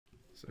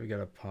So we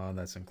got a pond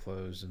that's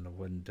enclosed in a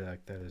wooden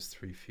deck that is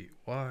 3 feet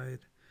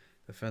wide.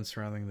 The fence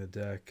surrounding the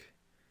deck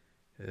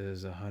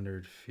is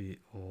 100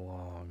 feet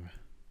long.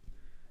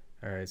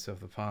 Alright, so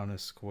if the pond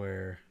is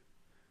square,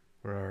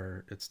 what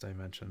are its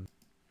dimensions?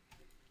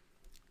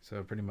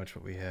 So pretty much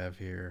what we have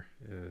here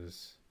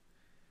is,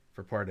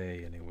 for part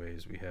A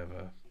anyways, we have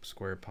a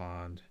square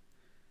pond,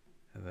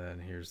 and then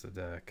here's the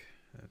deck.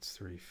 It's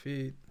 3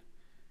 feet,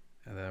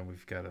 and then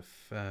we've got a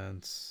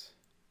fence.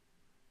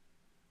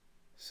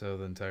 So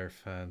the entire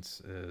fence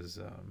is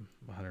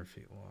 100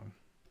 feet long.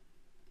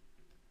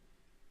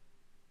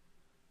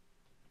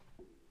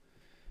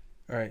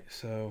 Alright,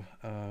 so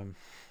I'll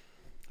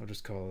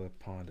just call it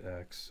pond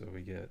X. So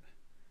we get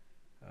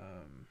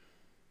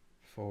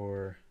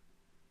 4x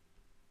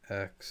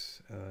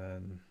and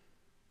then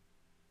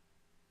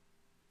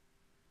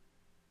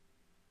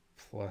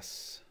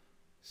plus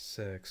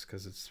 6,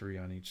 because it's 3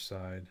 on each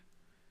side,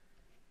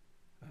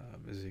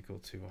 is equal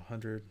to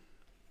 100.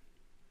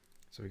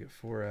 So we get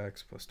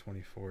 4x plus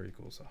 24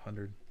 equals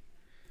 100.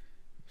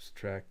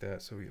 Subtract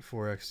that, so we get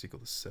 4x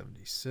equal to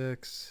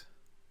 76.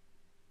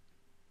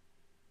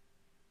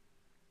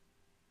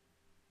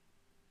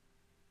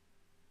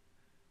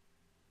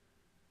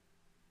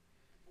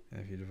 And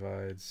if you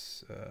divide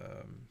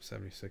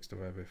 76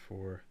 divided by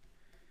 4,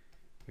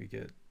 we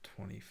get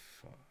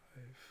 25.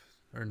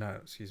 Or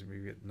not, excuse me,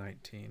 we get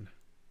 19.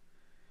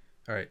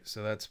 Alright,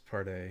 so that's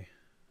part A.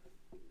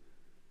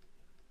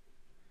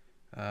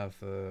 If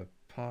the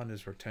pond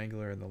is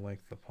rectangular and the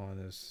length of the pond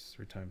is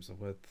 3 times the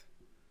width,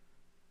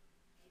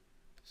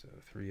 so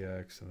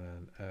 3x and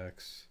then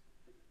x,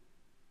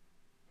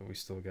 but we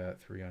still got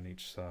 3 on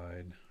each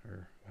side,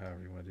 or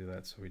however you want to do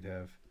that, so we'd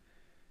have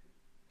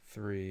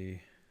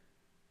 3.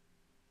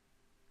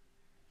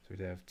 So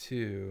we'd have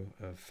 2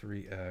 of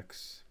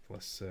 3x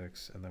plus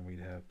 6, and then we'd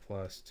have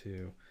plus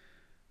 2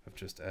 of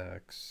just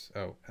x,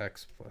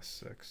 x plus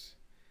 6,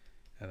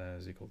 and that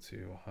is equal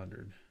to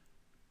 100.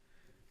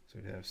 So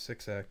we'd have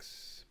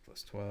 6x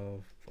plus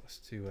 12 plus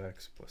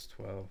 2x plus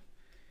 12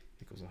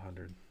 equals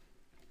 100.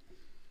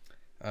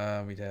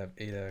 We'd have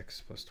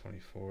 8x plus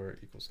 24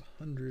 equals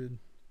 100.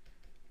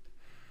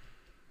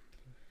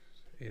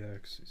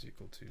 8x is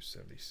equal to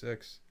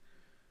 76.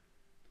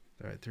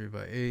 All right, 3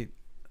 by 8.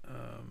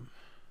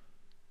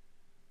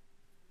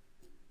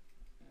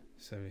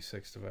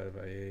 76 divided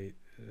by 8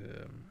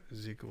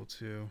 is equal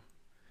to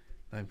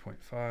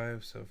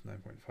 9.5. So if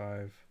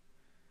 9.5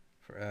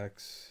 for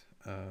x,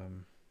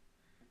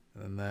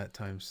 and then that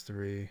times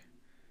 3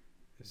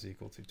 is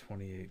equal to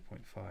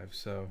 28.5.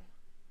 So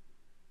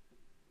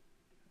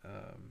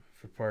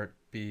for part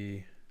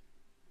B,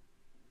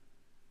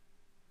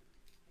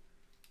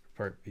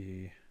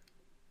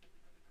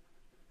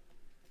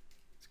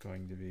 it's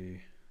going to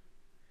be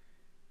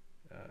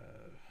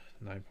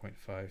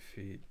 9.5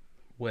 feet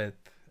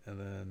width, and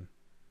then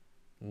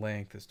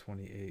length is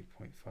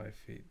 28.5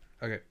 feet.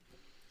 Okay,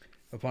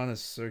 a pond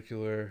is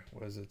circular.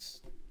 What is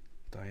its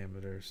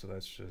diameter? So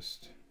that's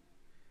just,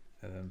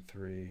 and then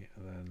 3,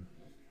 and then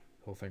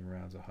the whole thing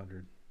rounds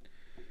 100.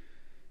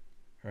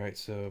 All right,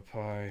 so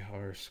pi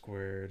r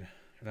squared,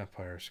 not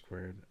pi r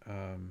squared,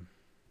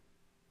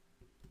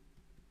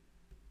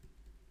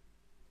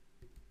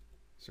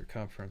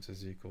 circumference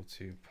is equal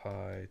to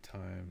pi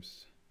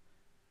times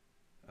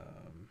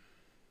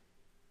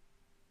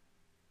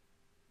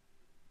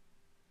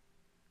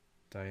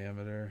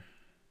diameter.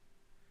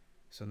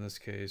 So in this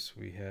case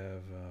we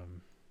have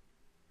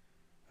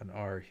an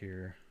r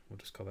here. We'll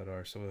just call that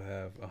r. So we'll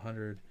have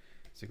 100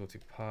 is equal to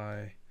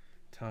pi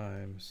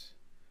times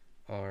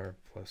r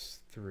plus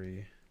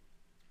 3.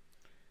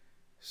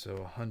 So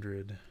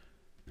 100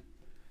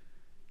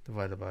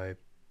 divided by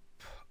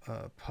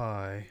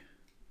pi.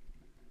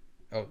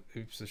 Oh,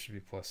 oops, this should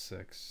be plus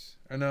 6.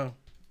 Or no,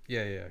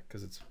 yeah,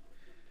 because it's,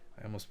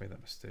 I almost made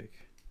that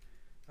mistake.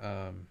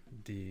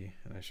 D,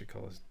 and I should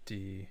call this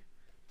D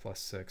plus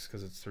 6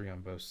 because it's 3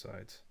 on both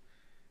sides.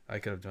 I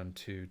could have done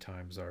 2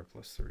 times r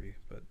plus 3,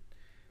 but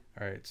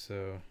alright,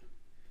 so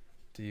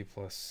D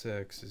plus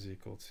 6 is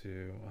equal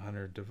to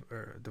 100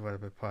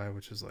 divided by pi,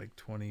 which is like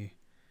 31,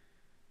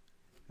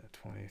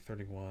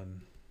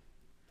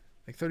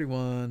 like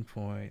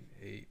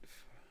 31.8.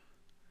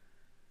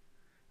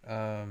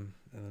 And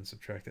then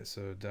subtract it,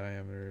 so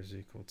diameter is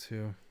equal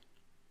to,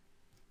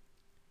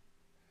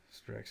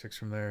 subtract 6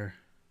 from there,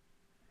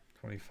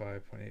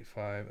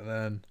 25.85, and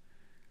then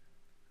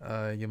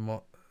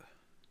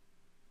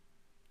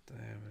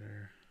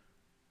diameter,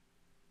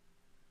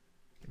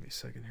 give me a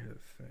second here to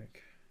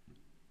think.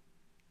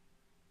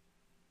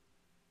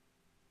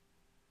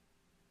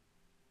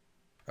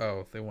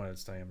 Oh, they wanted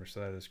its diameter, so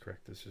that is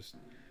correct. It's just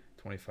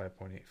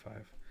 25.85.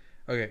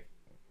 Okay,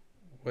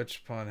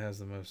 which pond has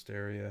the most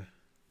area?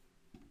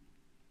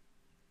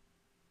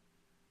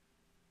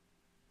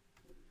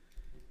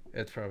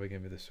 It's probably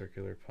going to be the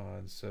circular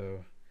pond.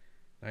 So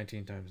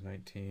 19 times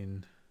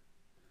 19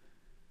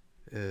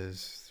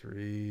 is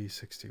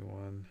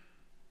 361.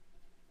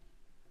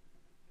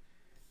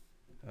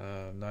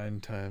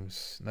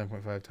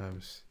 9.5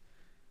 times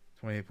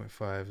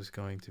 28.5 is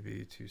going to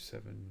be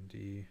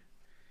 270.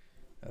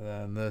 And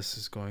then this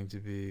is going to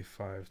be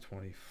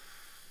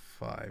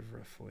 525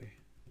 roughly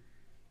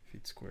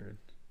feet squared.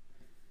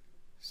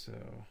 So,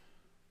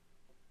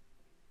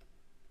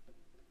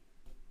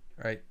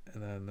 right,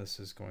 and then this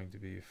is going to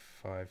be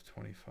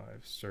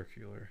 525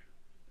 circular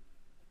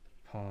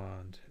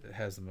pond. It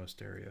has the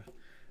most area.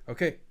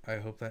 Okay, I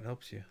hope that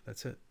helps you.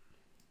 That's it.